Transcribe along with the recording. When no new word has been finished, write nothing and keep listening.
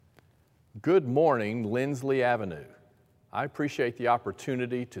Good morning, Lindsley Avenue. I appreciate the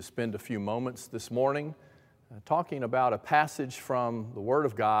opportunity to spend a few moments this morning talking about a passage from the Word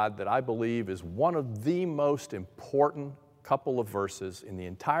of God that I believe is one of the most important couple of verses in the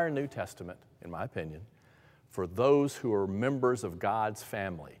entire New Testament, in my opinion, for those who are members of God's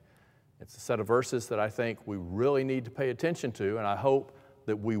family. It's a set of verses that I think we really need to pay attention to, and I hope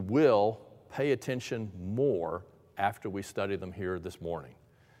that we will pay attention more after we study them here this morning.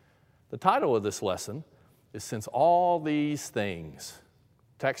 The title of this lesson is Since All These Things,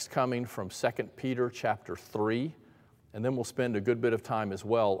 text coming from 2 Peter chapter 3, and then we'll spend a good bit of time as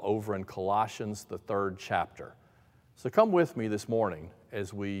well over in Colossians, the 3rd chapter. So come with me this morning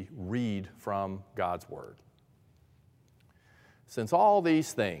as we read from God's Word. Since all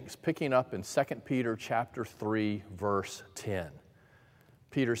these things, picking up in 2 Peter chapter 3, verse 10,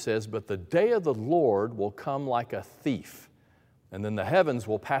 Peter says, "But the day of the Lord will come like a thief, and then the heavens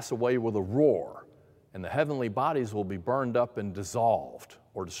will pass away with a roar, and the heavenly bodies will be burned up and dissolved,"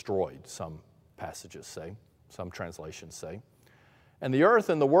 or destroyed, some passages say, some translations say. "And the earth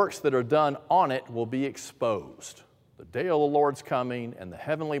and the works that are done on it will be exposed." The day of the Lord's coming, and the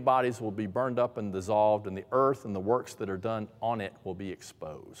heavenly bodies will be burned up and dissolved, and the earth and the works that are done on it will be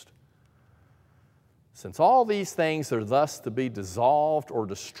exposed. Since all these things are thus to be dissolved or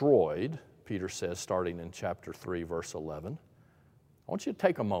destroyed, Peter says, starting in chapter 3, verse 11, I want you to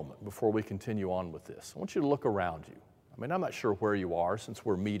take a moment before we continue on with this. I want you to look around you. I mean, I'm not sure where you are since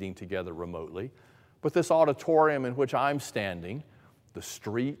we're meeting together remotely, but this auditorium in which I'm standing, the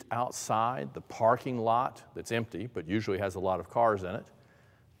street outside, the parking lot that's empty but usually has a lot of cars in it.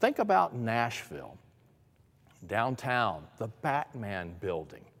 Think about Nashville, downtown, the Batman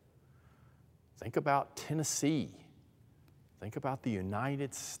building. Think about Tennessee. Think about the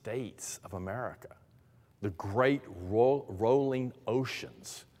United States of America. The great rolling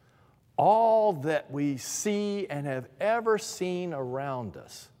oceans, all that we see and have ever seen around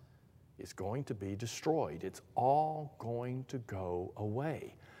us is going to be destroyed. It's all going to go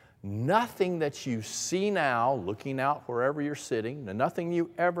away. Nothing that you see now, looking out wherever you're sitting, and nothing you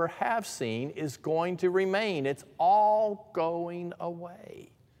ever have seen is going to remain. It's all going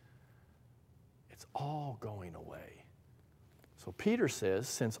away. It's all going away. So Peter says,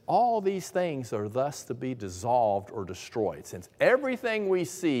 since all these things are thus to be dissolved or destroyed, since everything we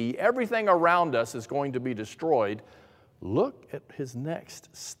see, everything around us is going to be destroyed, look at his next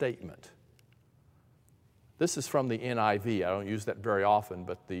statement. This is from the NIV. I don't use that very often,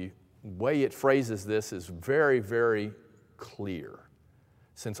 but the way it phrases this is very, very clear.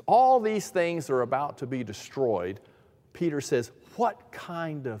 Since all these things are about to be destroyed, Peter says, what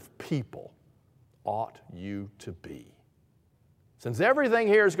kind of people ought you to be? Since everything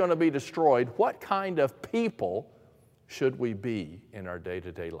here is going to be destroyed, what kind of people should we be in our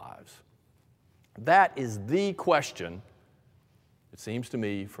day-to-day lives? That is the question, it seems to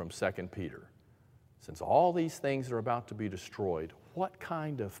me, from 2 Peter. Since all these things are about to be destroyed, what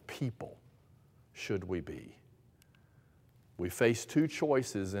kind of people should we be? We face two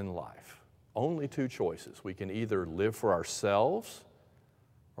choices in life, only two choices. We can either live for ourselves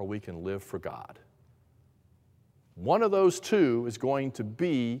or we can live for God. One of those two is going to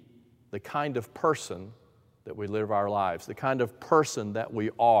be the kind of person that we live our lives, the kind of person that we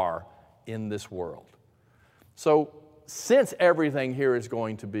are in this world. So, since everything here is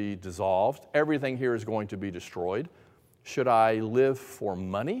going to be dissolved, everything here is going to be destroyed, should I live for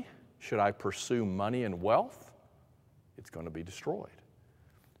money? Should I pursue money and wealth? It's going to be destroyed.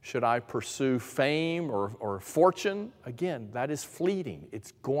 Should I pursue fame or fortune? Again, that is fleeting.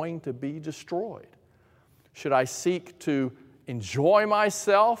 It's going to be destroyed. Should I seek to enjoy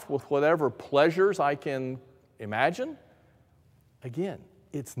myself with whatever pleasures I can imagine? Again,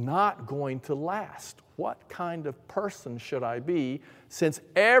 it's not going to last. What kind of person should I be since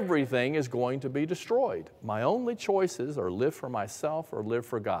everything is going to be destroyed? My only choices are live for myself or live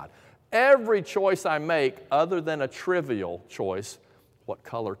for God. Every choice I make, other than a trivial choice, what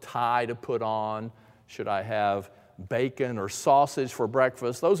color tie to put on, should I have bacon or sausage for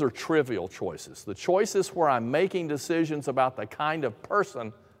breakfast, those are trivial choices. The choices where I'm making decisions about the kind of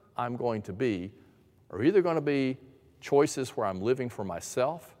person I'm going to be are either going to be choices where I'm living for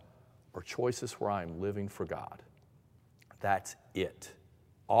myself or choices where I'm living for God. That's it.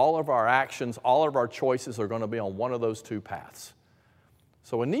 All of our actions, all of our choices are going to be on one of those two paths.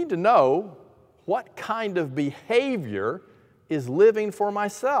 So we need to know what kind of behavior is living for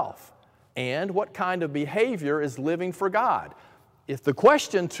myself and what kind of behavior is living for God. If the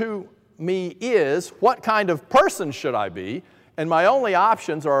question to me is, what kind of person should I be? And my only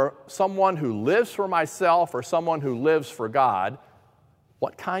options are someone who lives for myself or someone who lives for God,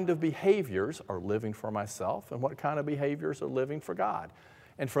 What kind of behaviors are living for myself and what kind of behaviors are living for God?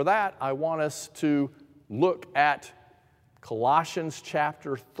 And for that, I want us to look at Colossians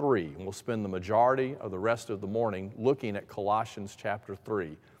chapter 3. And we'll spend the majority of the rest of the morning looking at Colossians chapter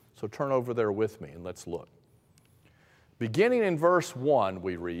 3. So turn over there with me and let's look. Beginning in verse 1,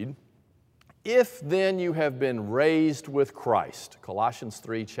 we read, "If then you have been raised with Christ," Colossians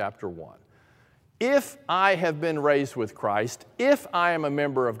 3, chapter 1. If I have been raised with Christ, if I am a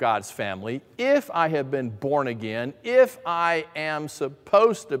member of God's family, if I have been born again, if I am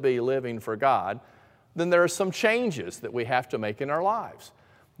supposed to be living for God, then there are some changes that we have to make in our lives.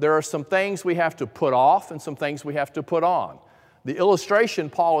 There are some things we have to put off and some things we have to put on. The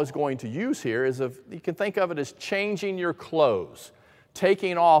illustration Paul is going to use here is you can think of it as changing your clothes,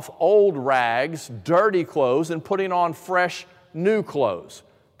 taking off old rags, dirty clothes, and putting on fresh, new clothes.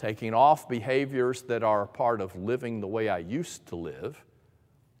 Taking off behaviors that are part of living the way I used to live,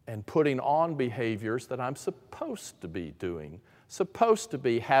 and putting on behaviors that I'm supposed to be doing, supposed to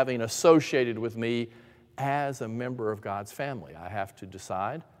be having associated with me as a member of God's family. I have to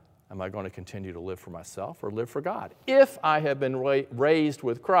decide, am I going to continue to live for myself or live for God? If I have been raised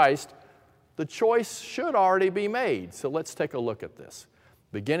with Christ, the choice should already be made. So let's take a look at this.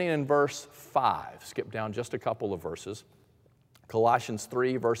 Beginning in verse 5, skip down just a couple of verses. Colossians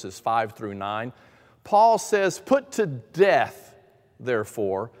 3, verses 5 through 9, Paul says, "Put to death,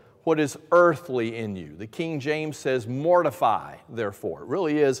 therefore, what is earthly in you." The King James says, "Mortify, therefore." It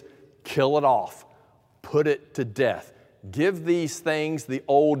really is, kill it off. Put it to death. Give these things the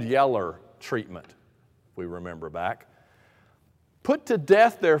old Yeller treatment, if we remember back. "Put to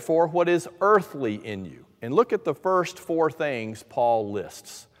death, therefore, what is earthly in you." And look at the first four things Paul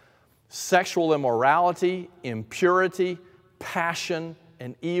lists: sexual immorality, impurity, passion,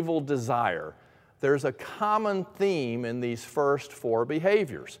 and evil desire. There's a common theme in these first four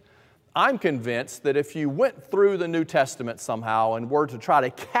behaviors. I'm convinced that if you went through the New Testament somehow and were to try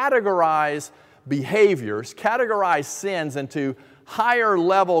to categorize behaviors, categorize sins into higher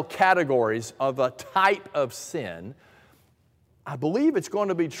level categories of a type of sin, I believe it's going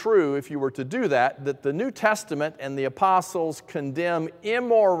to be true, if you were to do that the New Testament and the apostles condemn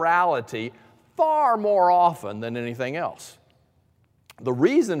immorality far more often than anything else. The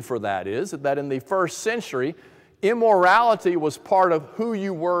reason for that is that in the first century, immorality was part of who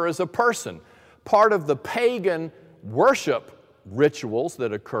you were as a person. Part of the pagan worship rituals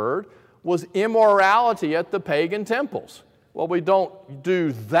that occurred was immorality at the pagan temples. Well, we don't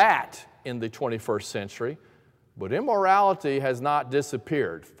do that in the 21st century, but immorality has not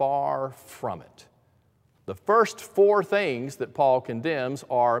disappeared. Far from it. The first four things that Paul condemns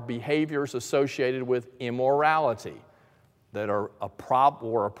are behaviors associated with immorality that were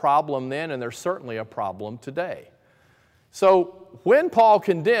a problem then, and they're certainly a problem today. So when Paul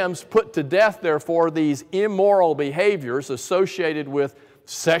condemns, "Put to death, therefore, these immoral behaviors associated with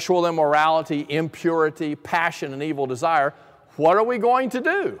sexual immorality, impurity, passion, and evil desire," what are we going to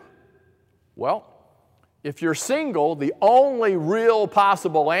do? Well, if you're single, the only real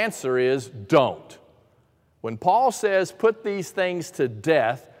possible answer is don't. When Paul says, "Put these things to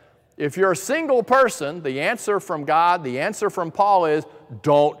death," if you're a single person, the answer from God, the answer from Paul is,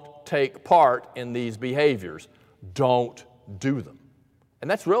 don't take part in these behaviors. Don't do them. And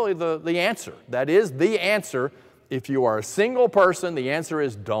that's really the answer. That is the answer. If you are a single person, the answer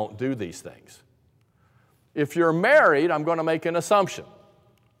is don't do these things. If you're married, I'm going to make an assumption.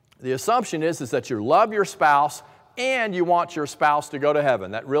 The assumption is that you love your spouse and you want your spouse to go to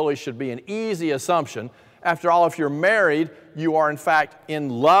heaven. That really should be an easy assumption. After all, if you're married, you are in fact in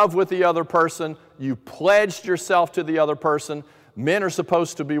love with the other person. You pledged yourself to the other person. Men are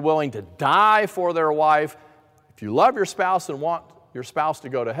supposed to be willing to die for their wife. If you love your spouse and want your spouse to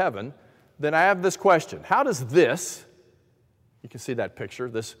go to heaven, then I have this question. How does this, you can see that picture,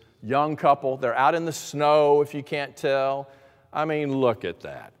 this young couple, they're out in the snow if you can't tell. I mean, look at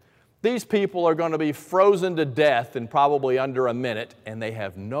that. These people are going to be frozen to death in probably under a minute, and they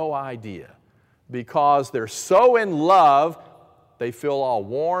have no idea. Because they're so in love, they feel all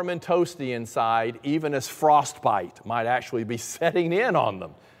warm and toasty inside, even as frostbite might actually be setting in on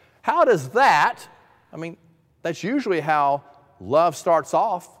them. How does that, that's usually how love starts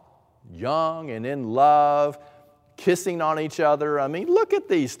off, young and in love, kissing on each other. Look at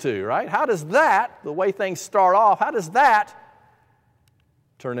these two, right? How does that, the way things start off, how does that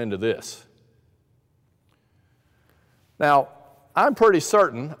turn into this? Now, I'm pretty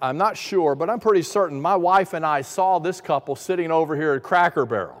certain, I'm not sure, but I'm pretty certain my wife and I saw this couple sitting over here at Cracker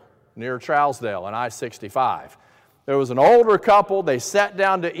Barrel near Trousdale on I-65. There was an older couple. They sat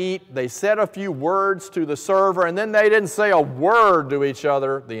down to eat. They said a few words to the server, and then they didn't say a word to each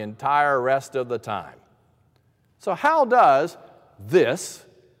other the entire rest of the time. So how does this,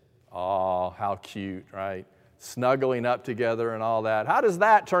 oh, how cute, right? Snuggling up together and all that. How does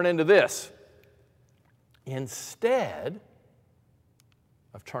that turn into this? Instead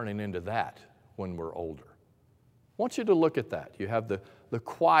of turning into that when we're older. I want you to look at that. You have the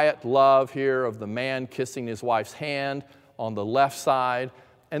quiet love here of the man kissing his wife's hand on the left side.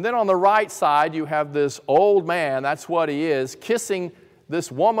 And then on the right side, you have this old man, that's what he is, kissing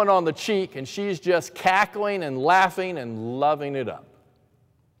this woman on the cheek, and she's just cackling and laughing and loving it up.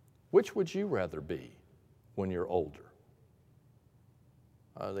 Which would you rather be when you're older?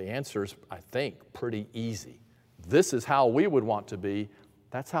 The answer is, I think, pretty easy. This is how we would want to be.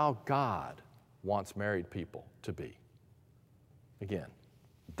 That's how God wants married people to be. Again,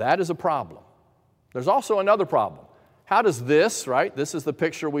 that is a problem. There's also another problem. How does this, right? This is the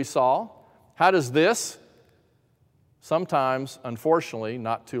picture we saw. How does this, sometimes, unfortunately,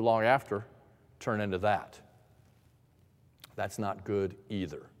 not too long after, turn into that? That's not good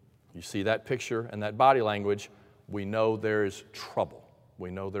either. You see that picture and that body language, we know there is trouble.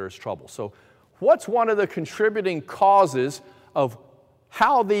 We know there is trouble. So what's one of the contributing causes of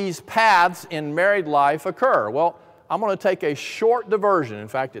how these paths in married life occur? Well, I'm going to take a short diversion. In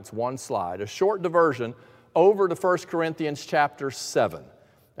fact, it's one slide. A short diversion over to 1 Corinthians chapter 7,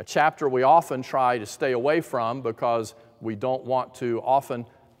 a chapter we often try to stay away from because we don't want to often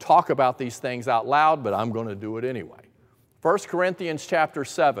talk about these things out loud, but I'm going to do it anyway. 1 Corinthians chapter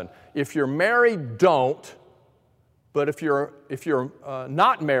 7. If you're married, don't. But if you're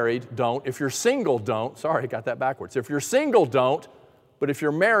not married, don't. If you're single, don't. Sorry, I got that backwards. If you're single, don't. But if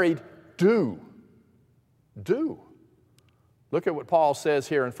you're married, do. Do. Look at what Paul says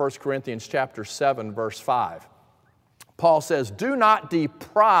here in 1 Corinthians chapter 7, verse 5. Paul says, do not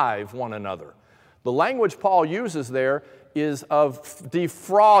deprive one another. The language Paul uses there is of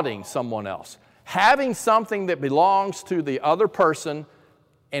defrauding someone else. Having something that belongs to the other person,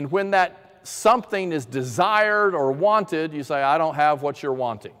 and when that something is desired or wanted, you say, I don't have what you're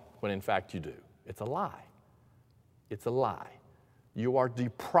wanting, when in fact you do. It's a lie. It's a lie. You are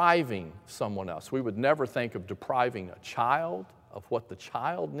depriving someone else. We would never think of depriving a child of what the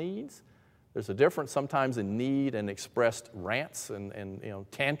child needs. There's a difference sometimes in need and expressed rants and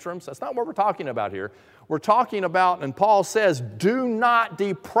tantrums. That's not what we're talking about here. We're talking about, and Paul says, do not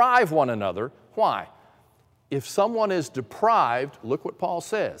deprive one another. Why? If someone is deprived, look what Paul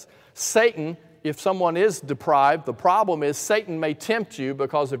says. Satan, if someone is deprived, the problem is Satan may tempt you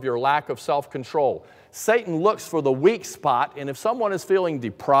because of your lack of self-control. Satan looks for the weak spot, and if someone is feeling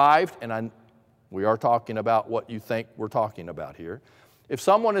deprived, and we are talking about what you think we're talking about here, if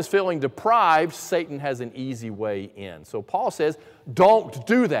someone is feeling deprived, Satan has an easy way in. So Paul says, don't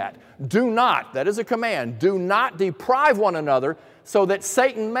do that. Do not, that is a command, do not deprive one another so that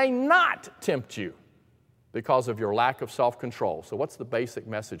Satan may not tempt you because of your lack of self-control. So what's the basic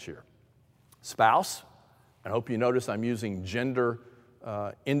message here? Spouse, I hope you notice I'm using gender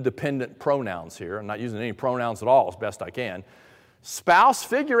independent pronouns here. I'm not using any pronouns at all as best I can. Spouse,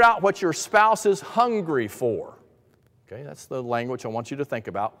 figure out what your spouse is hungry for. Okay, that's the language I want you to think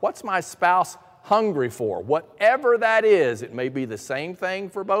about. What's my spouse hungry for? Whatever that is, it may be the same thing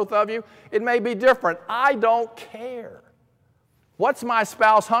for both of you. It may be different. I don't care. What's my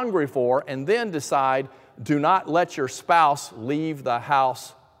spouse hungry for? And then decide, do not let your spouse leave the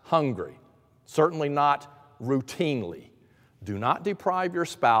house hungry. Certainly not routinely. Do not deprive your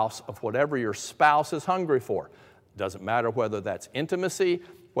spouse of whatever your spouse is hungry for. Doesn't matter whether that's intimacy,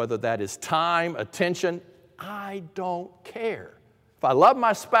 whether that is time, attention. I don't care. If I love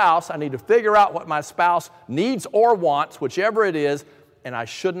my spouse, I need to figure out what my spouse needs or wants, whichever it is, and I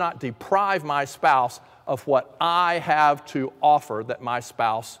should not deprive my spouse of what I have to offer that my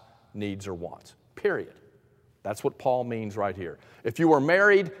spouse needs or wants. Period. That's what Paul means right here. If you are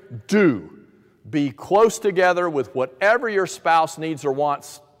married, do. Be close together with whatever your spouse needs or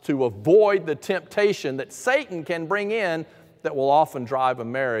wants to avoid the temptation that Satan can bring in that will often drive a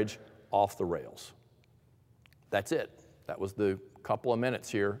marriage off the rails. That's it. That was the couple of minutes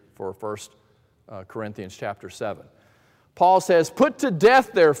here for 1 Corinthians chapter 7. Paul says, put to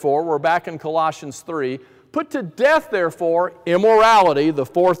death, therefore, we're back in Colossians 3, put to death, therefore, immorality, the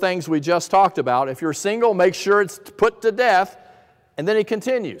four things we just talked about. If you're single, make sure it's put to death. And then he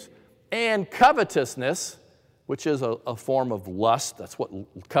continues, and covetousness, which is a form of lust, that's what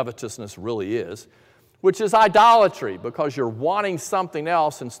covetousness really is, which is idolatry, because you're wanting something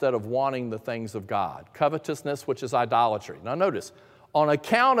else instead of wanting the things of God. Covetousness, which is idolatry. Now notice, on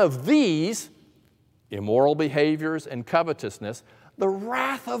account of these, immoral behaviors, and covetousness, the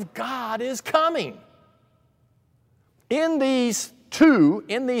wrath of God is coming. In these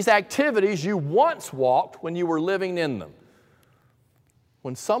activities you once walked when you were living in them.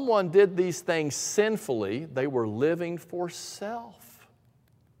 When someone did these things sinfully, they were living for self.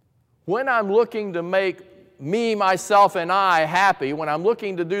 When I'm looking to make me, myself, and I happy, when I'm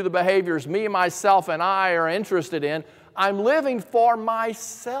looking to do the behaviors me, myself, and I are interested in, I'm living for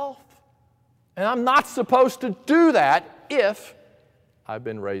myself. And I'm not supposed to do that if I've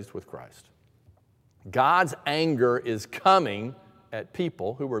been raised with Christ. God's anger is coming at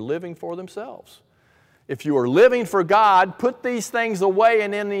people who are living for themselves. If you are living for God, put these things away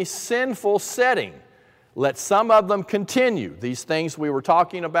in any sinful setting. Let some of them continue. These things we were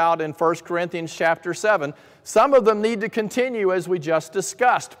talking about in 1 Corinthians chapter 7, some of them need to continue as we just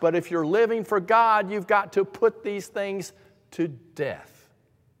discussed. But if you're living for God, you've got to put these things to death.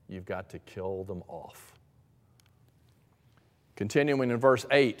 You've got to kill them off. Continuing in verse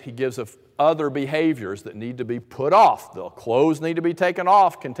 8, he gives us other behaviors that need to be put off. The clothes need to be taken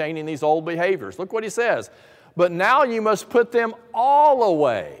off containing these old behaviors. Look what he says. But now you must put them all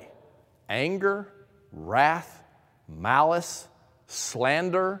away. Anger, wrath, malice,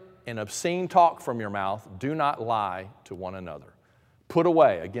 slander, and obscene talk from your mouth. Do not lie to one another. Put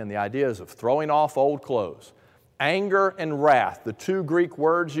away. Again, the idea is of throwing off old clothes. Anger and wrath, the two Greek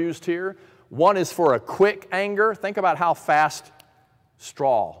words used here. One is for a quick anger. Think about how fast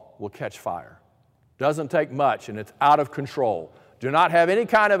straw will catch fire. Doesn't take much and it's out of control. Do not have any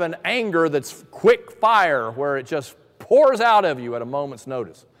kind of an anger that's quick fire where it just pours out of you at a moment's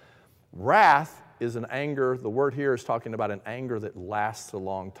notice. Wrath is an anger, the word here is talking about an anger that lasts a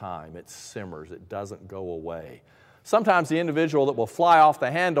long time. It simmers, it doesn't go away. Sometimes the individual that will fly off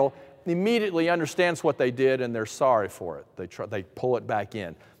the handle immediately understands what they did and they're sorry for it. They pull it back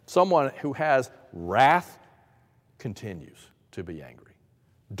in. Someone who has wrath continues to be angry.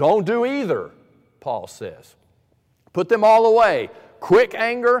 Don't do either, Paul says. Put them all away. Quick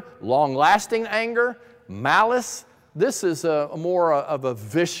anger, long-lasting anger, malice. This is more of a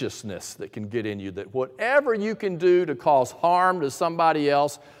viciousness that can get in you, that whatever you can do to cause harm to somebody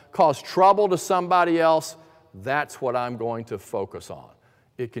else, cause trouble to somebody else, that's what I'm going to focus on.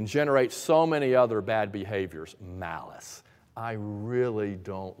 It can generate so many other bad behaviors. Malice. I really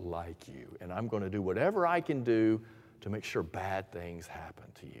don't like you, and I'm going to do whatever I can do to make sure bad things happen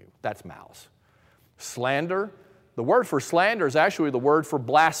to you. That's malice. Slander. The word for slander is actually the word for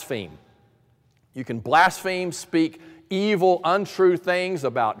blaspheme. You can blaspheme, speak evil, untrue things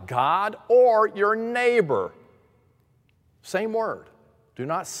about God or your neighbor. Same word. Do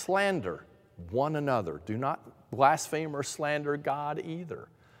not slander one another. Do not blaspheme or slander God either.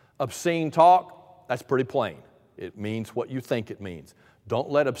 Obscene talk, that's pretty plain. It means what you think it means. Don't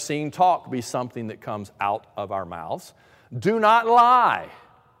let obscene talk be something that comes out of our mouths. Do not lie.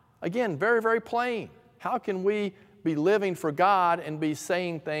 Again, very, very plain. How can we be living for God and be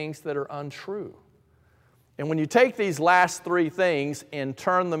saying things that are untrue? And when you take these last three things and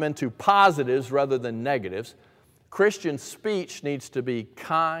turn them into positives rather than negatives, Christian speech needs to be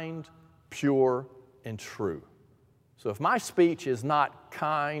kind, pure, and true. So if my speech is not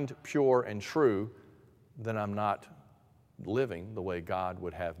kind, pure, and true, then I'm not living the way God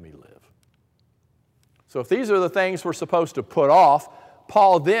would have me live. So if these are the things we're supposed to put off,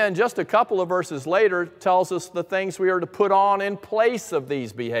 Paul then, just a couple of verses later, tells us the things we are to put on in place of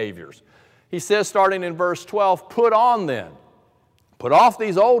these behaviors. He says, starting in verse 12, put on then. Put off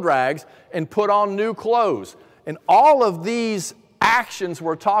these old rags and put on new clothes. And all of these actions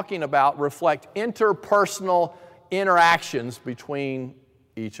we're talking about reflect interpersonal interactions between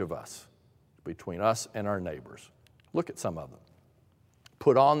each of us, between us and our neighbors. Look at some of them.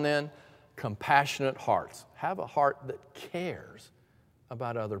 Put on then compassionate hearts. Have a heart that cares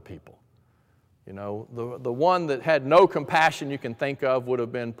about other people. You know, the one that had no compassion you can think of would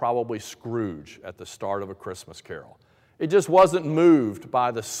have been probably Scrooge at the start of A Christmas Carol. It just wasn't moved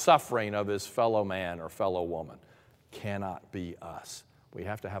by the suffering of his fellow man or fellow woman. Cannot be us. We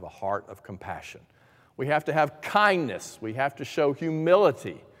have to have a heart of compassion. We have to have kindness. We have to show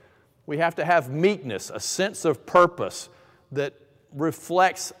humility. We have to have meekness, a sense of purpose that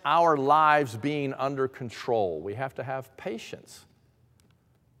reflects our lives being under control. We have to have patience.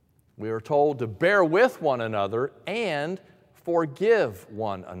 We are told to bear with one another and forgive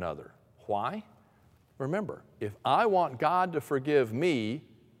one another. Why? Remember, if I want God to forgive me,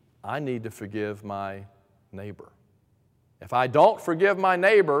 I need to forgive my neighbor. If I don't forgive my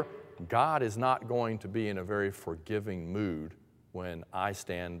neighbor, God is not going to be in a very forgiving mood when I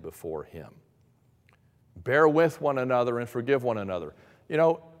stand before Him. Bear with one another and forgive one another. You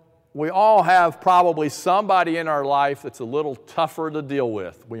know, we all have probably somebody in our life that's a little tougher to deal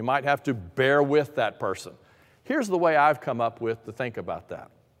with. We might have to bear with that person. Here's the way I've come up with to think about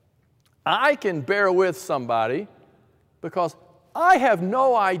that. I can bear with somebody because I have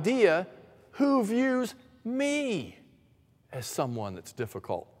no idea who views me as someone that's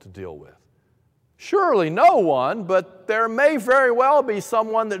difficult to deal with. Surely no one, but there may very well be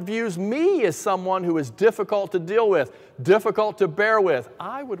someone that views me as someone who is difficult to deal with, difficult to bear with.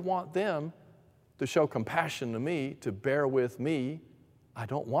 I would want them to show compassion to me, to bear with me. I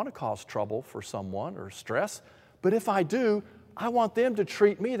don't want to cause trouble for someone or stress, but if I do, I want them to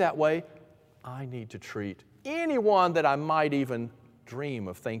treat me that way. I need to treat anyone that I might even dream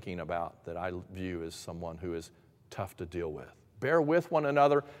of thinking about that I view as someone who is tough to deal with. Bear with one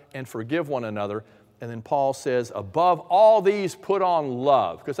another and forgive one another. And then Paul says, above all these, put on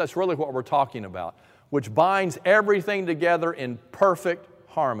love, because that's really what we're talking about, which binds everything together in perfect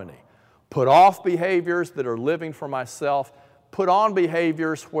harmony. Put off behaviors that are living for myself. Put on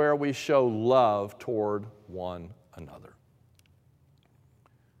behaviors where we show love toward one another.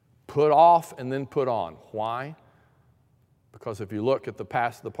 Put off and then put on. Why? Because if you look at the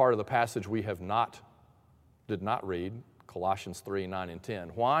part of the passage we did not read, Colossians 3, 9, and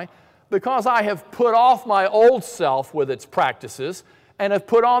 10. Why? Because I have put off my old self with its practices and have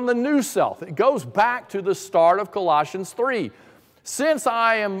put on the new self. It goes back to the start of Colossians 3. Since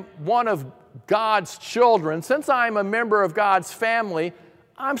I am one of God's children, since I am a member of God's family,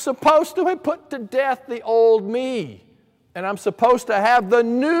 I'm supposed to have put to death the old me. And I'm supposed to have the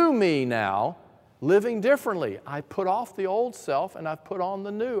new me now, living differently. I put off the old self and I've put on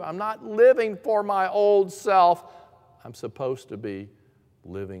the new. I'm not living for my old self. I'm supposed to be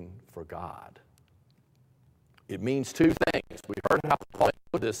living for God. It means two things. We heard how Paul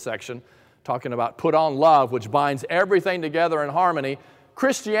put this section, talking about put on love, which binds everything together in harmony.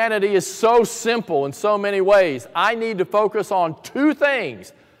 Christianity is so simple in so many ways. I need to focus on two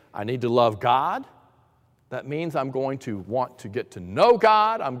things. I need to love God. That means I'm going to want to get to know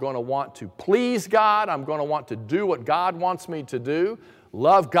God. I'm going to want to please God. I'm going to want to do what God wants me to do.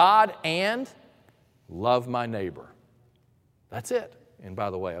 Love God and love my neighbor. That's it. And by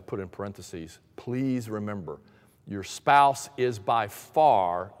the way, I put in parentheses, please remember, your spouse is by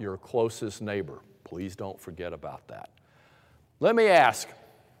far your closest neighbor. Please don't forget about that. Let me ask,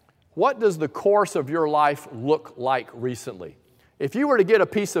 what does the course of your life look like recently? If you were to get a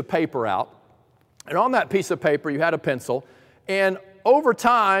piece of paper out, and on that piece of paper you had a pencil, and over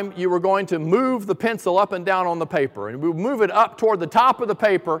time you were going to move the pencil up and down on the paper, and we would move it up toward the top of the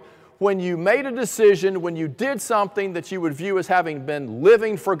paper when you made a decision, when you did something that you would view as having been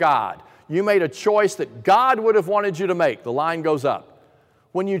living for God. You made a choice that God would have wanted you to make. The line goes up.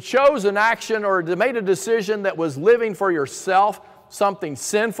 When you chose an action or made a decision that was living for yourself, something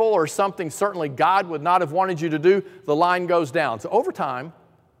sinful or something certainly God would not have wanted you to do, the line goes down. So over time,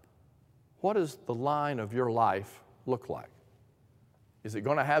 what does the line of your life look like? Is it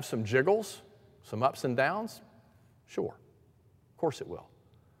going to have some jiggles, some ups and downs? Sure. Of course it will.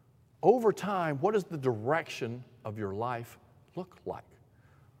 Over time, what does the direction of your life look like?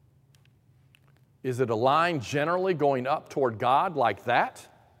 Is it a line generally going up toward God like that?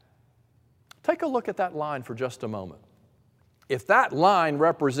 Take a look at that line for just a moment. If that line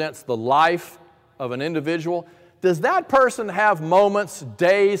represents the life of an individual, does that person have moments,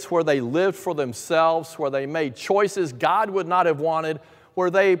 days where they lived for themselves, where they made choices God would not have wanted,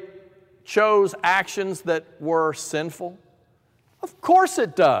 where they chose actions that were sinful? Of course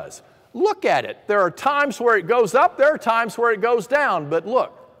it does. Look at it. There are times where it goes up, there are times where it goes down. But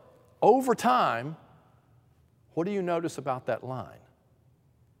look, over time, what do you notice about that line?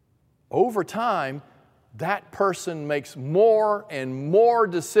 Over time, that person makes more and more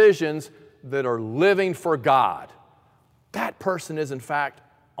decisions that are living for God. That person is, in fact,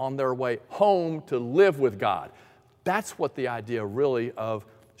 on their way home to live with God. That's what the idea really of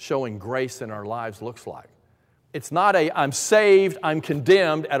showing grace in our lives looks like. It's not I'm saved, I'm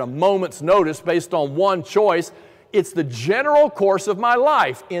condemned at a moment's notice based on one choice. It's the general course of my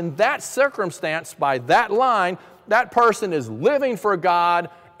life. In that circumstance, by that line, that person is living for God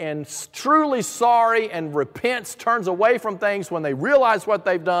and truly sorry and repents, turns away from things when they realize what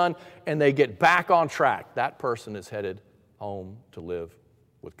they've done and they get back on track. That person is headed home to live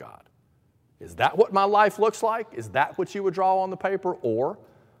with God. Is that what my life looks like? Is that what you would draw on the paper? Or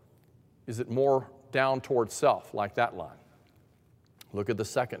is it more down towards self, like that line? Look at the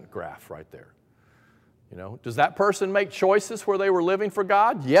second graph right there. Does that person make choices where they were living for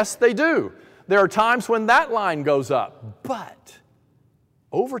God? Yes, they do. There are times when that line goes up. But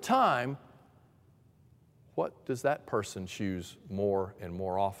over time, what does that person choose more and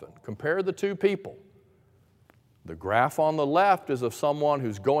more often? Compare the two people. The graph on the left is of someone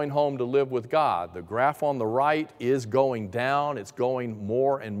who's going home to live with God. The graph on the right is going down. It's going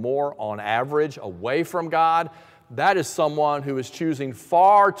more and more on average away from God. That is someone who is choosing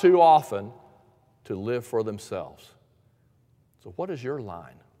far too often to live for themselves. So what does your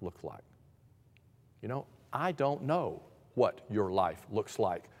line look like? You know, I don't know what your life looks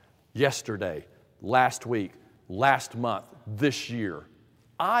like yesterday, last week, last month, this year.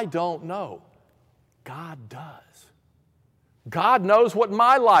 I don't know. God does. God knows what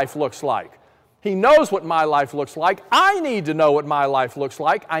my life looks like. He knows what my life looks like. I need to know what my life looks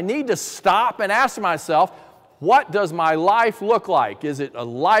like. I need to stop and ask myself, what does my life look like? Is it a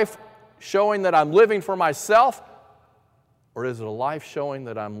life showing that I'm living for myself, or is it a life showing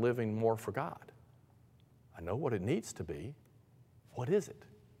that I'm living more for God? I know what it needs to be. What is it?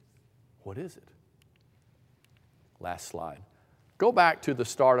 What is it? Last slide. Go back to the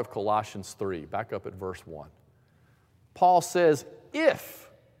start of Colossians 3, back up at verse 1. Paul says, if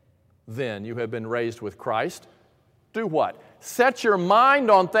then you have been raised with Christ, do what? Set your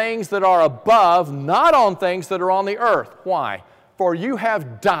mind on things that are above, not on things that are on the earth. Why? For you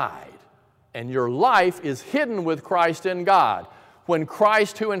have died, and your life is hidden with Christ in God. When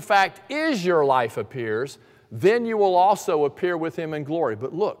Christ, who in fact is your life, appears, then you will also appear with Him in glory.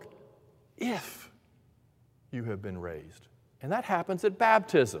 But look, if you have been raised. And that happens at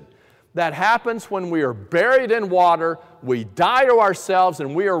baptism. That happens when we are buried in water, we die to ourselves,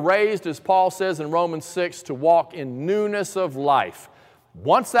 and we are raised, as Paul says in Romans 6, to walk in newness of life.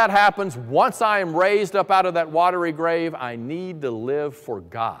 Once that happens, once I am raised up out of that watery grave, I need to live for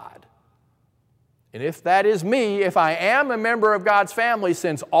God. And if that is me, if I am a member of God's family,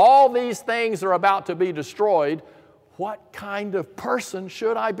 since all these things are about to be destroyed, what kind of person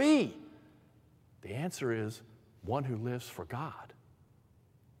should I be? The answer is one who lives for God.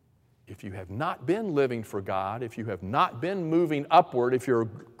 If you have not been living for God, if you have not been moving upward, if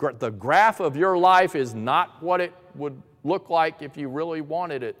the graph of your life is not what it would look like if you really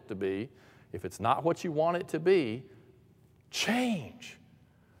wanted it to be, if it's not what you want it to be, change.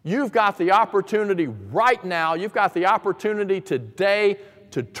 You've got the opportunity right now, you've got the opportunity today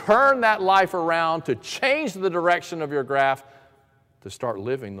to turn that life around, to change the direction of your graph, to start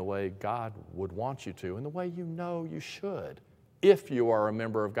living the way God would want you to and the way you know you should, if you are a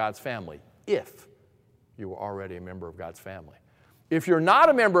member of God's family, if you are already a member of God's family. If you're not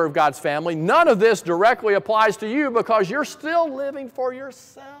a member of God's family, none of this directly applies to you because you're still living for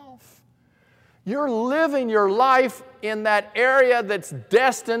yourself. You're living your life in that area that's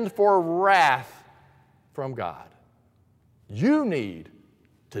destined for wrath from God. You need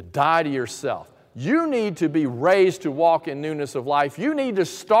to die to yourself. You need to be raised to walk in newness of life. You need to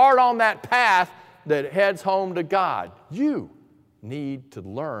start on that path that heads home to God. You need to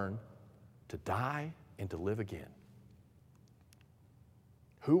learn to die and to live again.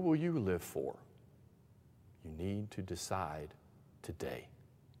 Who will you live for? You need to decide today.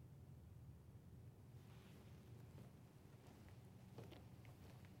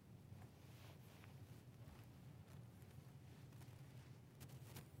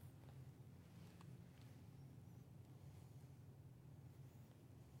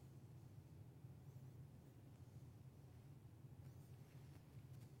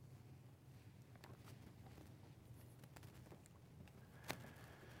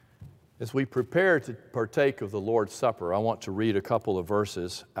 As we prepare to partake of the Lord's Supper, I want to read a couple of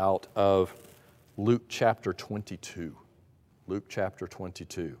verses out of Luke chapter 22. Luke chapter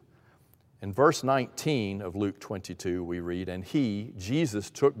 22. In verse 19 of Luke 22, we read, "And he, Jesus,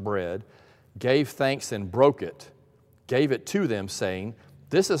 took bread, gave thanks and broke it, gave it to them, saying,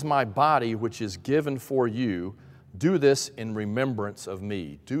 'This is my body which is given for you. Do this in remembrance of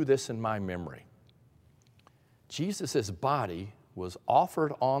me.'" Do this in my memory. Jesus' body was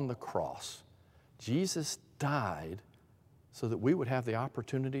offered on the cross. Jesus died so that we would have the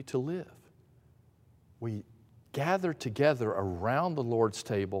opportunity to live. We gather together around the Lord's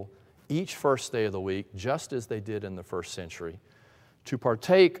table each first day of the week, just as they did in the first century, to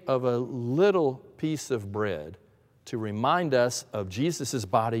partake of a little piece of bread to remind us of Jesus'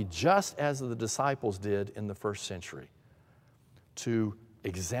 body, just as the disciples did in the first century. To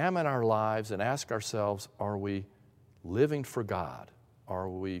examine our lives and ask ourselves, are we living for God? Are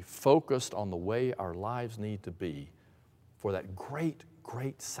we focused on the way our lives need to be for that great,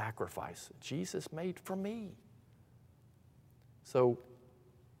 great sacrifice that Jesus made for me? So,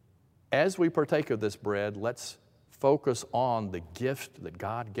 as we partake of this bread, let's focus on the gift that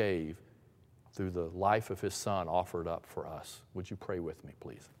God gave through the life of His Son offered up for us. Would you pray with me,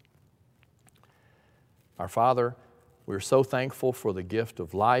 please? Our Father, we are so thankful for the gift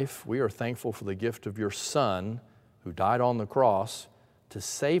of life. We are thankful for the gift of your Son who died on the cross to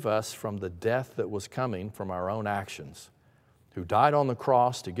save us from the death that was coming from our own actions, who died on the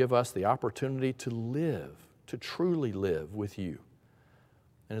cross to give us the opportunity to live, to truly live with you.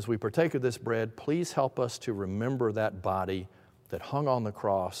 And as we partake of this bread, please help us to remember that body that hung on the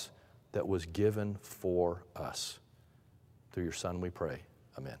cross that was given for us. Through your Son we pray.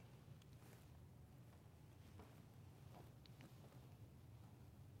 Amen.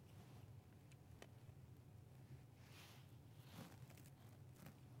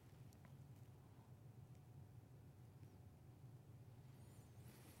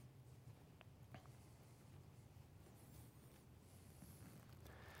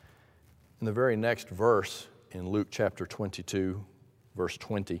 In the very next verse in Luke chapter 22, verse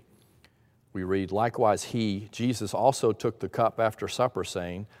 20, we read, "Likewise he, Jesus, also took the cup after supper,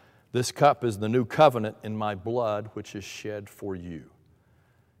 saying, 'This cup is the new covenant in my blood, which is shed for you.'"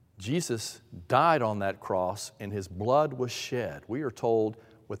 Jesus died on that cross, and his blood was shed. We are told,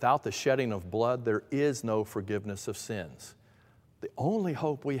 without the shedding of blood, there is no forgiveness of sins. The only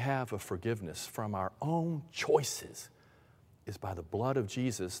hope we have of forgiveness from our own choices is by the blood of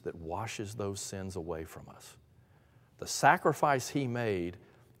Jesus that washes those sins away from us. The sacrifice he made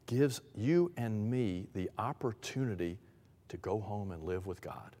gives you and me the opportunity to go home and live with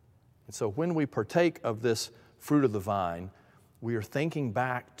God. And so when we partake of this fruit of the vine, we are thinking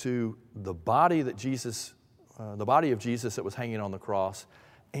back to the body of Jesus that was hanging on the cross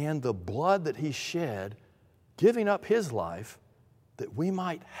and the blood that he shed, giving up his life that we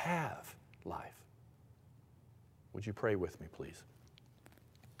might have life. Would you pray with me, please?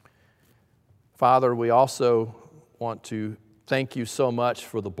 Father, we also want to thank you so much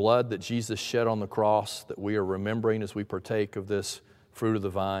for the blood that Jesus shed on the cross that we are remembering as we partake of this fruit of the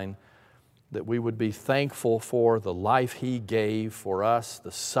vine, that we would be thankful for the life he gave for us, the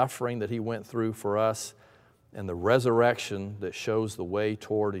suffering that he went through for us, and the resurrection that shows the way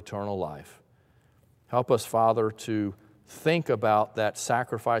toward eternal life. Help us, Father, to think about that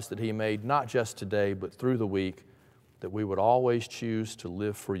sacrifice that he made, not just today, but through the week, that we would always choose to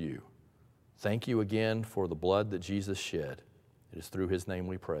live for you. Thank you again for the blood that Jesus shed. It is through his name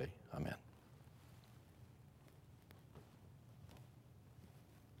we pray. Amen.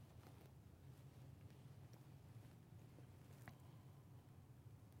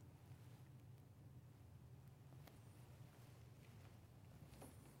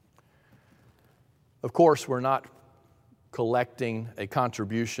 Of course, we're not collecting a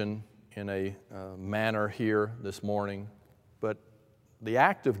contribution in a manner here this morning, but the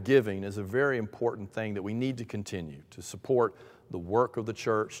act of giving is a very important thing that we need to continue to support the work of the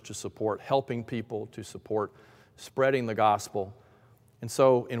church, to support helping people, to support spreading the gospel. And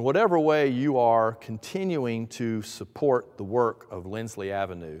so in whatever way you are continuing to support the work of Lindsley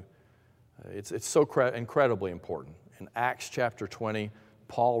Avenue, it's so incredibly important. In Acts chapter 20,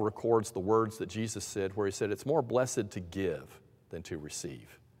 Paul records the words that Jesus said, where he said, "It's more blessed to give than to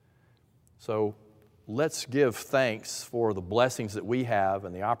receive." So let's give thanks for the blessings that we have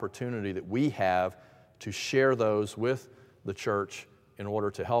and the opportunity that we have to share those with the church in order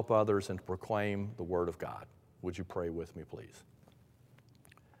to help others and to proclaim the Word of God. Would you pray with me, please?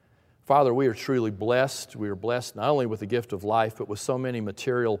 Father, we are truly blessed. We are blessed not only with the gift of life, but with so many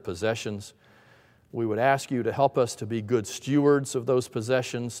material possessions. We would ask you to help us to be good stewards of those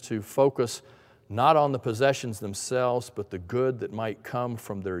possessions, to focus not on the possessions themselves, but the good that might come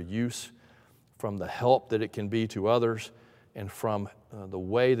from their use, from the help that it can be to others, and from the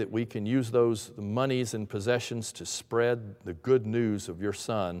way that we can use those monies and possessions to spread the good news of your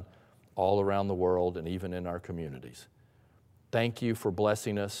Son all around the world and even in our communities. Thank you for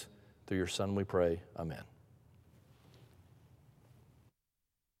blessing us. Through your Son we pray. Amen.